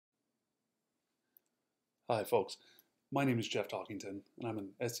Hi folks, my name is Jeff Talkington and I'm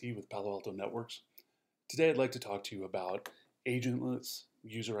an SE with Palo Alto Networks. Today I'd like to talk to you about agentless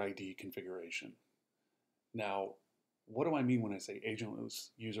user ID configuration. Now, what do I mean when I say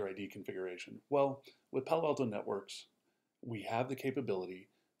agentless user ID configuration? Well, with Palo Alto Networks, we have the capability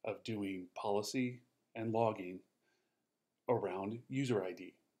of doing policy and logging around user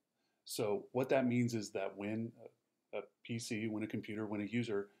ID. So what that means is that when a PC, when a computer, when a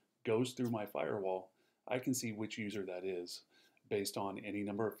user goes through my firewall, I can see which user that is based on any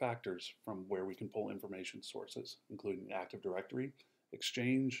number of factors from where we can pull information sources, including Active Directory,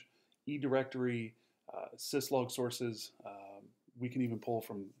 Exchange, eDirectory, syslog sources. We can even pull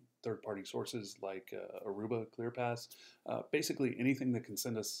from third-party sources like Aruba, ClearPass. Basically, anything that can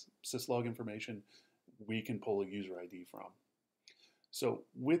send us syslog information, we can pull a user ID from. So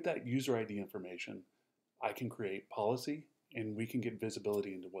with that user ID information, I can create policy and we can get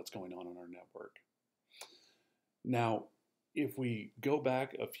visibility into what's going on our network. Now, if we go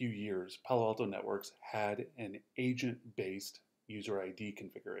back a few years, Palo Alto Networks had an agent-based user ID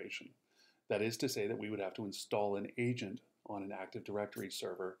configuration. That is to say that we would have to install an agent on an Active Directory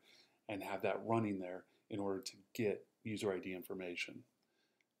server and have that running there in order to get user ID information.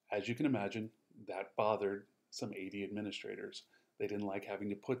 As you can imagine, that bothered some AD administrators. They didn't like having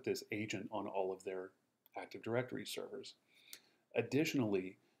to put this agent on all of their Active Directory servers.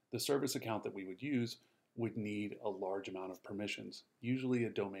 Additionally, the service account that we would use would need a large amount of permissions, usually a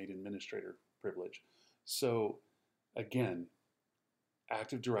domain administrator privilege. So again,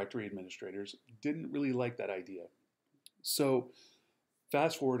 Active Directory administrators didn't really like that idea. So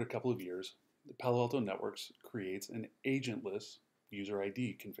fast forward a couple of years, the Palo Alto Networks creates an agentless user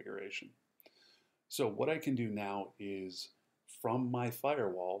ID configuration. So what I can do now is from my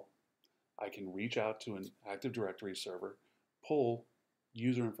firewall, I can reach out to an Active Directory server, pull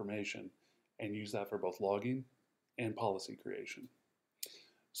user information, and use that for both logging and policy creation.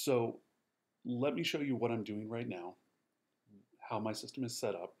 So let me show you what I'm doing right now, how my system is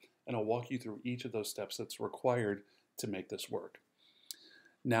set up, and I'll walk you through each of those steps that's required to make this work.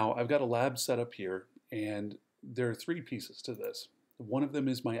 Now, I've got a lab set up here, and there are three pieces to this. One of them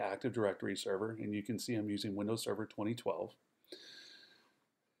is my Active Directory server, and you can see I'm using Windows Server 2012.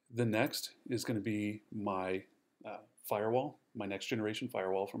 The next is going to be my firewall, my next generation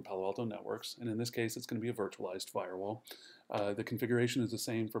firewall from Palo Alto Networks, and in this case it's going to be a virtualized firewall. The configuration is the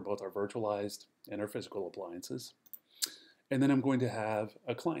same for both our virtualized and our physical appliances. And then I'm going to have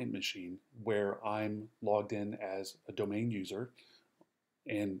a client machine where I'm logged in as a domain user,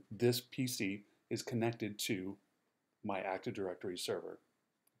 and this PC is connected to my Active Directory server.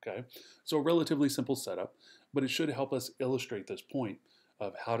 Okay, so a relatively simple setup, but it should help us illustrate this point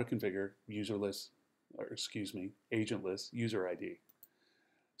of how to configure agentless user ID.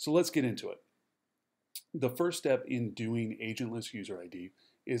 So let's get into it. The first step in doing agentless user ID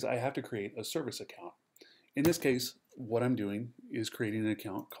is I have to create a service account. In this case, what I'm doing is creating an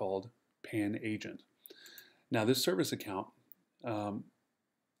account called Pan Agent. Now this service account,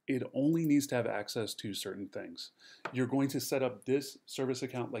 it only needs to have access to certain things. You're going to set up this service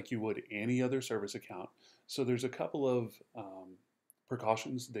account like you would any other service account. So there's a couple of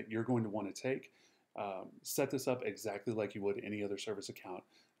precautions that you're going to want to take. Set this up exactly like you would any other service account.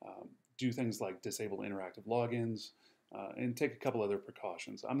 Do things like disable interactive logins and take a couple other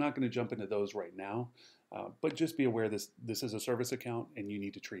precautions. I'm not going to jump into those right now, but just be aware this is a service account and you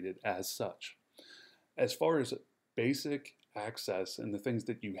need to treat it as such. As far as basic access and the things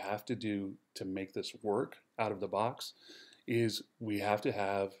that you have to do to make this work out of the box is we have to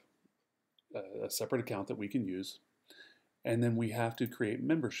have a separate account that we can use, and then we have to create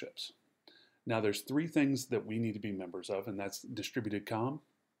memberships. Now there's three things that we need to be members of, and that's distributed COM,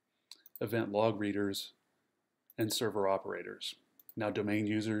 event log readers, and server operators. Now domain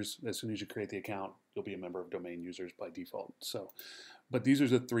users, as soon as you create the account, you'll be a member of domain users by default. But these are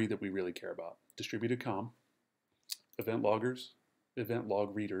the three that we really care about: distributed COM, event log readers,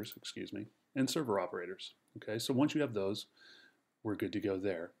 and server operators. Okay, so once you have those, we're good to go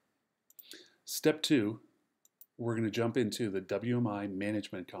there. Step two, we're going to jump into the WMI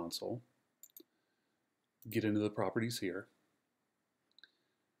management console, get into the properties here.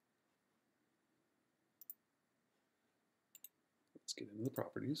 Let's get into the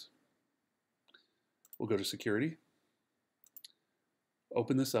properties. We'll go to security,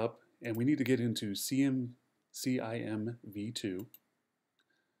 open this up, and we need to get into CIMv2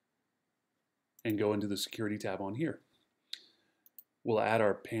 and go into the security tab on here. We'll add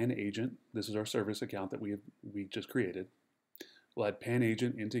our Pan Agent. This is our service account that we just created. We'll add Pan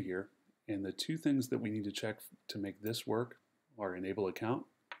Agent into here, and the two things that we need to check to make this work are enable account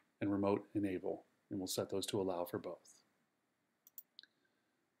and remote enable. and we'll set those to allow for both.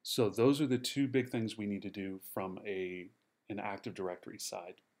 So those are the two big things we need to do from an Active Directory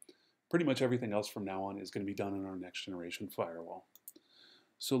side. Pretty much everything else from now on is going to be done in our next generation firewall.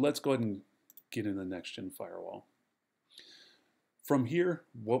 So let's go ahead and get in the next gen firewall. From here,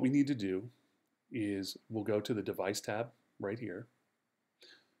 what we need to do is we'll go to the Device tab right here,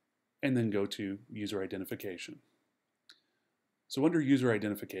 and then go to User Identification. So under User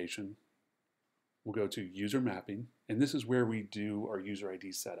Identification, we'll go to User Mapping, and this is where we do our user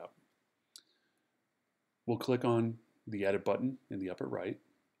ID setup. We'll click on the Edit button in the upper right,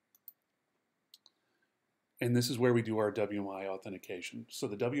 and this is where we do our WMI authentication. So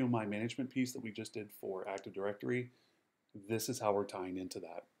the WMI management piece that we just did for Active Directory, this is how we're tying into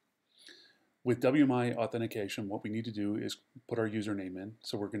that. With WMI authentication, what we need to do is put our username in.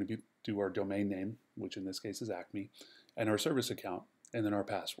 So we're going to do our domain name, which in this case is Acme, and our service account, and then our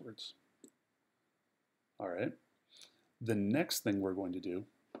passwords. All right. The next thing we're going to do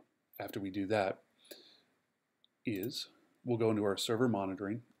after we do that is we'll go into our server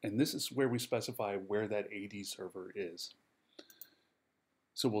monitoring, and this is where we specify where that AD server is.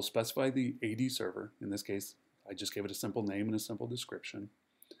 So we'll specify the AD server. In this case, I just gave it a simple name and a simple description.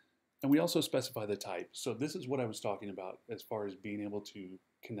 And we also specify the type. So this is what I was talking about as far as being able to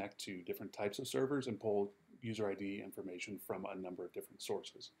connect to different types of servers and pull user ID information from a number of different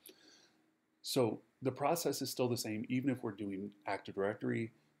sources. So the process is still the same, even if we're doing Active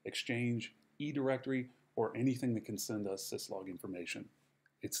Directory, Exchange, eDirectory, or anything that can send us syslog information.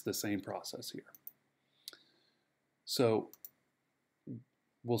 It's the same process here. So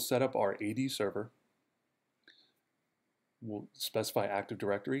we'll set up our AD server. We'll specify Active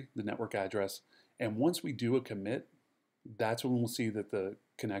Directory, the network address, and once we do a commit, that's when we'll see that the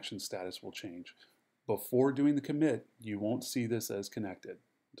connection status will change. Before doing the commit, you won't see this as connected.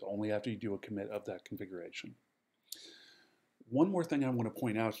 It's only after you do a commit of that configuration. One more thing I want to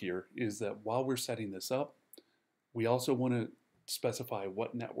point out here is that while we're setting this up, we also want to specify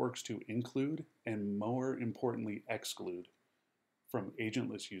what networks to include and, more importantly, exclude from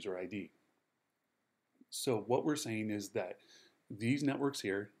Agentless user ID. So what we're saying is that these networks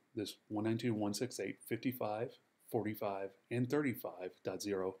here, this 192.168.55, 45, and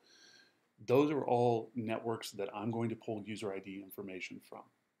 35.0, those are all networks that I'm going to pull user ID information from.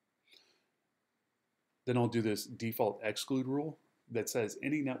 Then I'll do this default exclude rule that says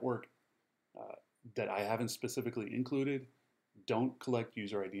any network that I haven't specifically included, don't collect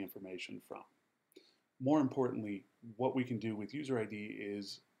user ID information from. More importantly, what we can do with user ID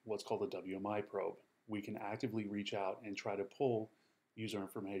is what's called a WMI probe. We can actively reach out and try to pull user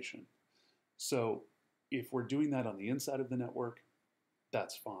information. So if we're doing that on the inside of the network,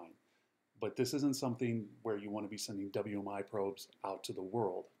 that's fine. But this isn't something where you want to be sending WMI probes out to the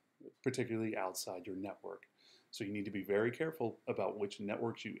world, particularly outside your network. So you need to be very careful about which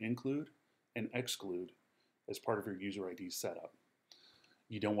networks you include and exclude as part of your user ID setup.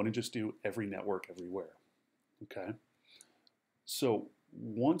 You don't want to just do every network everywhere, okay? So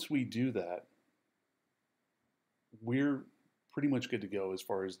once we do that, we're pretty much good to go as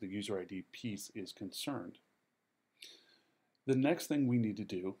far as the user ID piece is concerned. The next thing we need to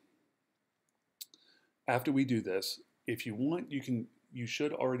do, after we do this, if you want, you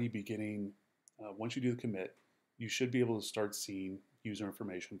should already be getting, once you do the commit, you should be able to start seeing user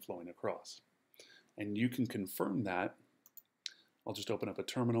information flowing across. And you can confirm that. I'll just open up a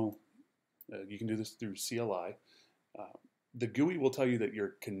terminal. You can do this through CLI. The GUI will tell you that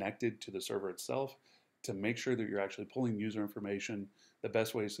you're connected to the server itself. To make sure that you're actually pulling user information, the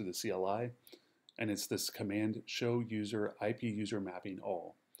best way is through the CLI, and it's this command show user IP user mapping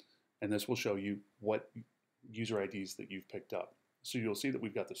all. And this will show you what user IDs that you've picked up. So you'll see that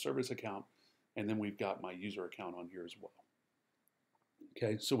we've got the service account, and then we've got my user account on here as well.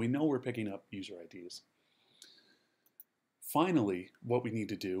 Okay, so we know we're picking up user IDs. Finally, what we need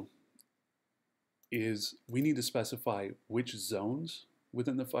to do is we need to specify which zones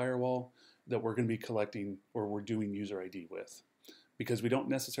within the firewall that we're going to be collecting or we're doing user ID with, because we don't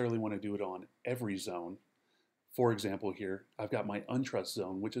necessarily want to do it on every zone. For example, here I've got my untrust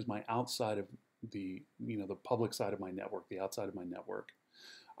zone, which is my outside of the the public side of my network, the outside of my network.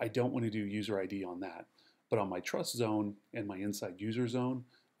 I don't want to do user ID on that, but on my trust zone and my inside user zone,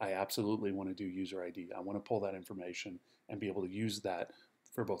 I absolutely want to do user ID. I want to pull that information and be able to use that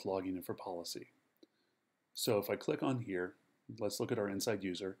for both logging and for policy. So if I click on here, let's look at our inside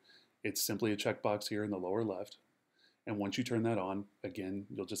user. It's simply a checkbox here in the lower left. And once you turn that on, again,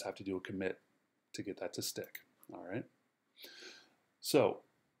 you'll just have to do a commit to get that to stick. All right. So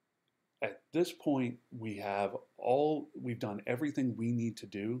At this point, we've done everything we need to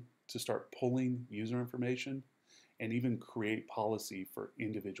do to start pulling user information and even create policy for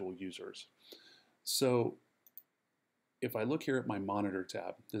individual users. So if I look here at my monitor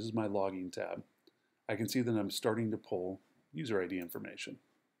tab, this is my logging tab, I can see that I'm starting to pull user ID information.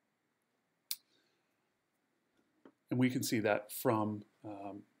 And we can see that from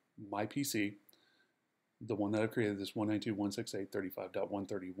my PC, the one that I've created, this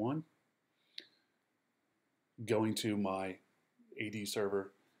 192.168.35.131, going to my AD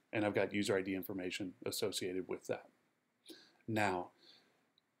server, and I've got user ID information associated with that. Now,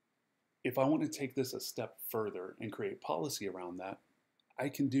 if I want to take this a step further and create policy around that, I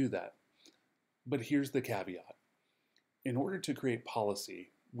can do that. But here's the caveat. In order to create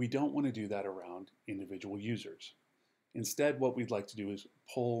policy, we don't want to do that around individual users. Instead, what we'd like to do is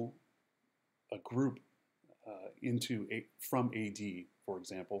pull a group from AD, for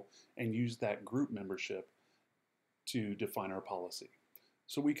example, and use that group membership to define our policy.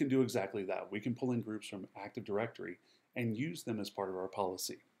 So we can do exactly that. We can pull in groups from Active Directory and use them as part of our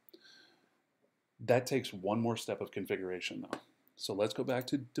policy. That takes one more step of configuration though. So let's go back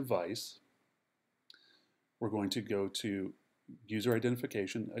to Device. We're going to go to User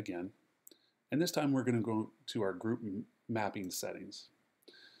Identification again. And this time we're going to go to our group mapping settings.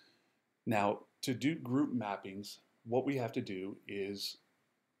 Now, to do group mappings, what we have to do is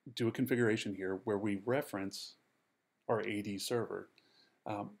do a configuration here where we reference our AD server.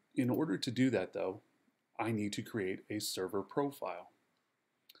 In order to do that though, I need to create a server profile.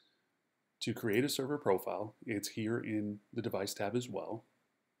 To create a server profile, it's here in the Device tab as well.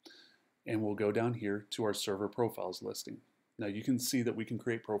 And we'll go down here to our server profiles listing. Now you can see that we can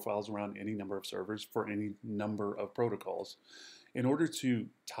create profiles around any number of servers for any number of protocols. In order to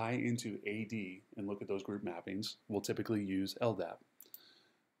tie into AD and look at those group mappings, we'll typically use LDAP.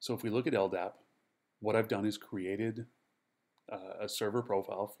 So if we look at LDAP, what I've done is created a server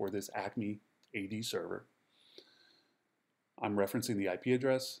profile for this Acme AD server. I'm referencing the IP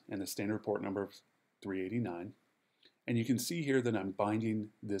address and the standard port number of 389. And you can see here that I'm binding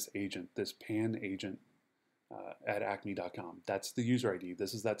this agent, this PAN agent at acme.com. That's the user ID.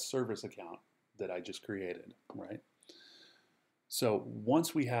 This is that service account that I just created, right? So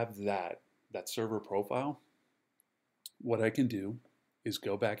once we have that server profile, what I can do is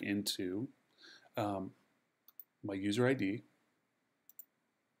go back into my user ID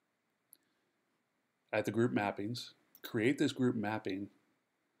at the group mappings, create this group mapping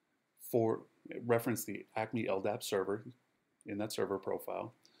for reference the Acme LDAP server in that server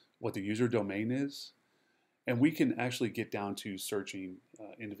profile, what the user domain is, and we can actually get down to searching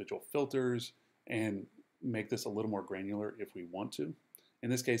individual filters and make this a little more granular if we want to. In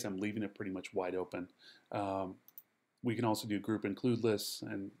this case, I'm leaving it pretty much wide open. We can also do group include lists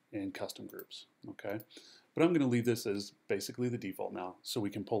and custom groups, okay? But I'm going to leave this as basically the default now so we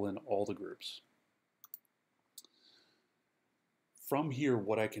can pull in all the groups. From here,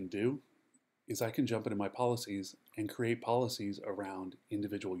 what I can do is I can jump into my policies and create policies around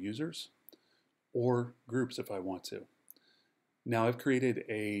individual users or groups if I want to. Now I've created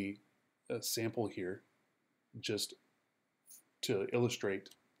a sample here just to illustrate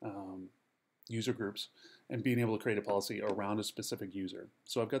user groups and being able to create a policy around a specific user.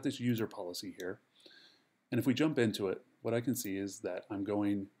 So I've got this user policy here. And if we jump into it, what I can see is that I've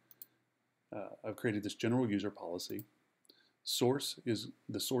created this general user policy.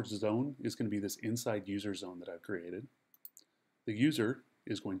 The source zone is going to be this inside user zone that I've created. The user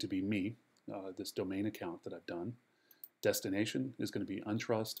is going to be me, this domain account that I've done. Destination is going to be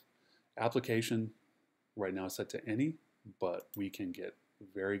untrust. Application right now is set to any, but we can get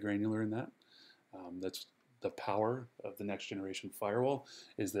very granular in that. That's the power of the next generation firewall,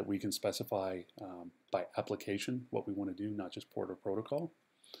 is that we can specify by application what we want to do, not just port or protocol.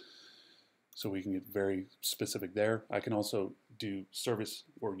 So we can get very specific there. I can also do service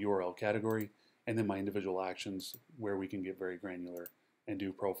or URL category, and then my individual actions where we can get very granular and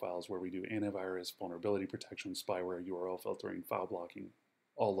do profiles where we do antivirus, vulnerability protection, spyware, URL filtering, file blocking,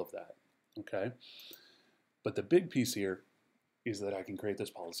 all of that, okay? But the big piece here is that I can create this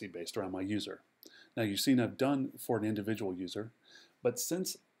policy based around my user. Now you've seen I've done for an individual user, but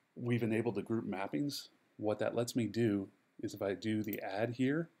since we've enabled the group mappings, what that lets me do is if I do the add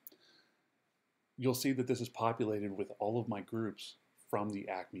here, you'll see that this is populated with all of my groups from the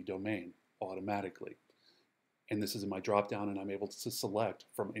Acme domain automatically. And this is in my dropdown, and I'm able to select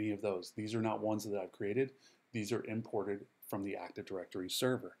from any of those. These are not ones that I've created. These are imported from the Active Directory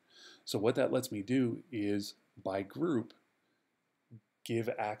server. So what that lets me do is, by group, give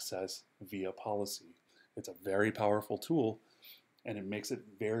access via policy. It's a very powerful tool, and it makes it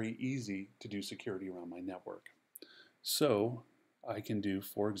very easy to do security around my network. So I can do,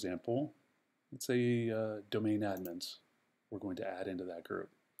 for example, let's say domain admins we're going to add into that group.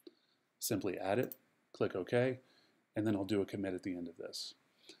 Simply add it, click OK, and then I'll do a commit at the end of this.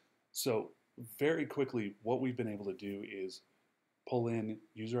 So very quickly, what we've been able to do is pull in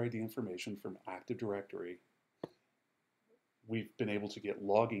user ID information from Active Directory. We've been able to get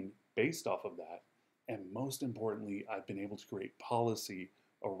logging based off of that. And most importantly, I've been able to create policy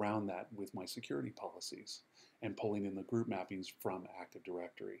around that with my security policies and pulling in the group mappings from Active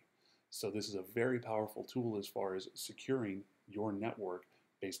Directory. So this is a very powerful tool as far as securing your network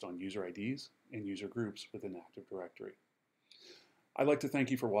based on user IDs and user groups within Active Directory. I'd like to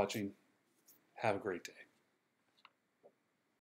thank you for watching. Have a great day.